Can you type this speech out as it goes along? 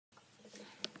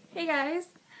Hey guys,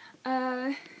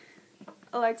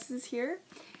 Alexis here.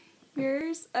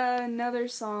 Here's another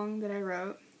song that I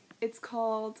wrote. It's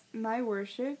called My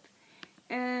Worship,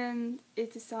 and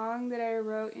it's a song that I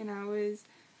wrote and I was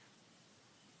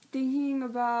thinking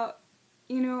about,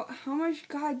 how much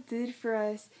God did for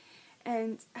us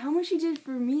and how much He did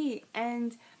for me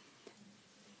and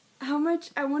how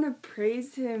much I want to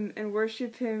praise Him and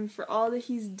worship Him for all that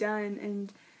He's done,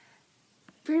 and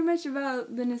pretty much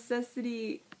about the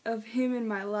necessity of Him in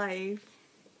my life.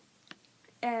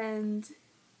 And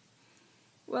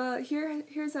well,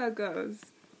 here's how it goes.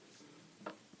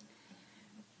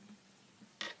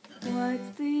 What's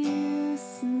the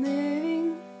use in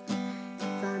living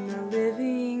if I'm not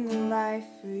living life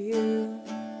for you?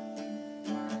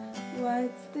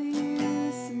 What's the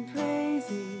use in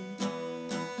praising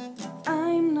if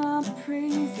I'm not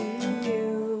praising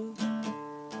you?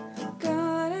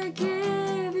 God, I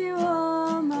give you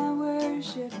all my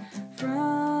worship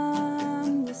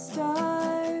from the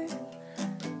start.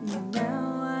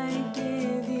 Now I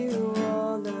give you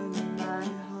all of my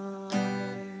heart.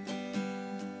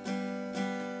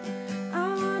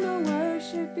 I wanna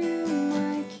worship you,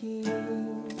 my King.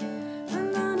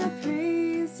 I'm gonna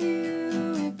praise you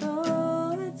with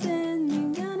all that's in me.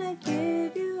 I'm gonna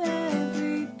give you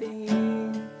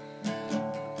everything.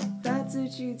 That's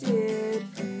what you did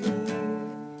for me.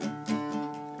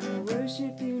 I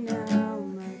worship you now,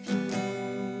 my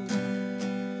King.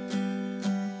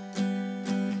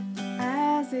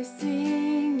 As I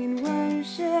sing in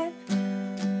worship,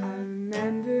 I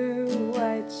remember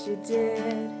what you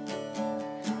did.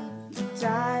 You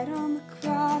died on the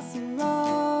cross and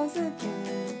rose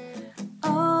again,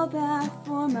 all that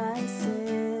for my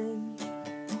sin.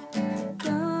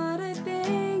 God, I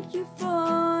thank you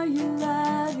for your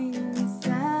loving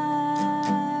sacrifice.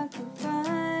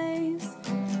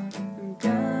 I'm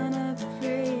gonna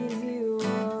praise you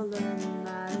all of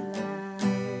my life.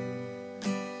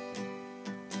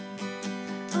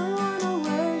 I wanna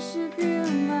worship you,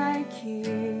 my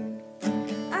King.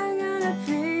 I'm gonna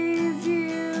praise you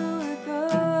with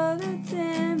all that's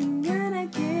in me. I'm gonna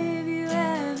give you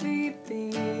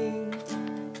everything.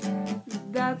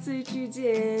 That's what you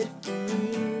did for me.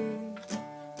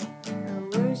 I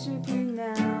worship you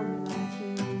now, my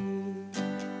King.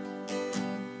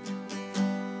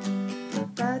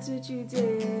 That's what you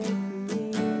did for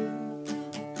me.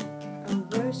 I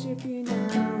worship you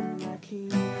now, my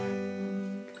King.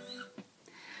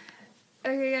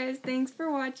 Okay guys, thanks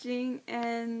for watching,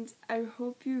 and I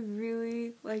hope you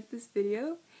really liked this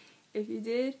video. If you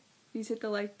did, please hit the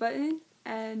like button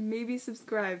and maybe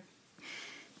subscribe.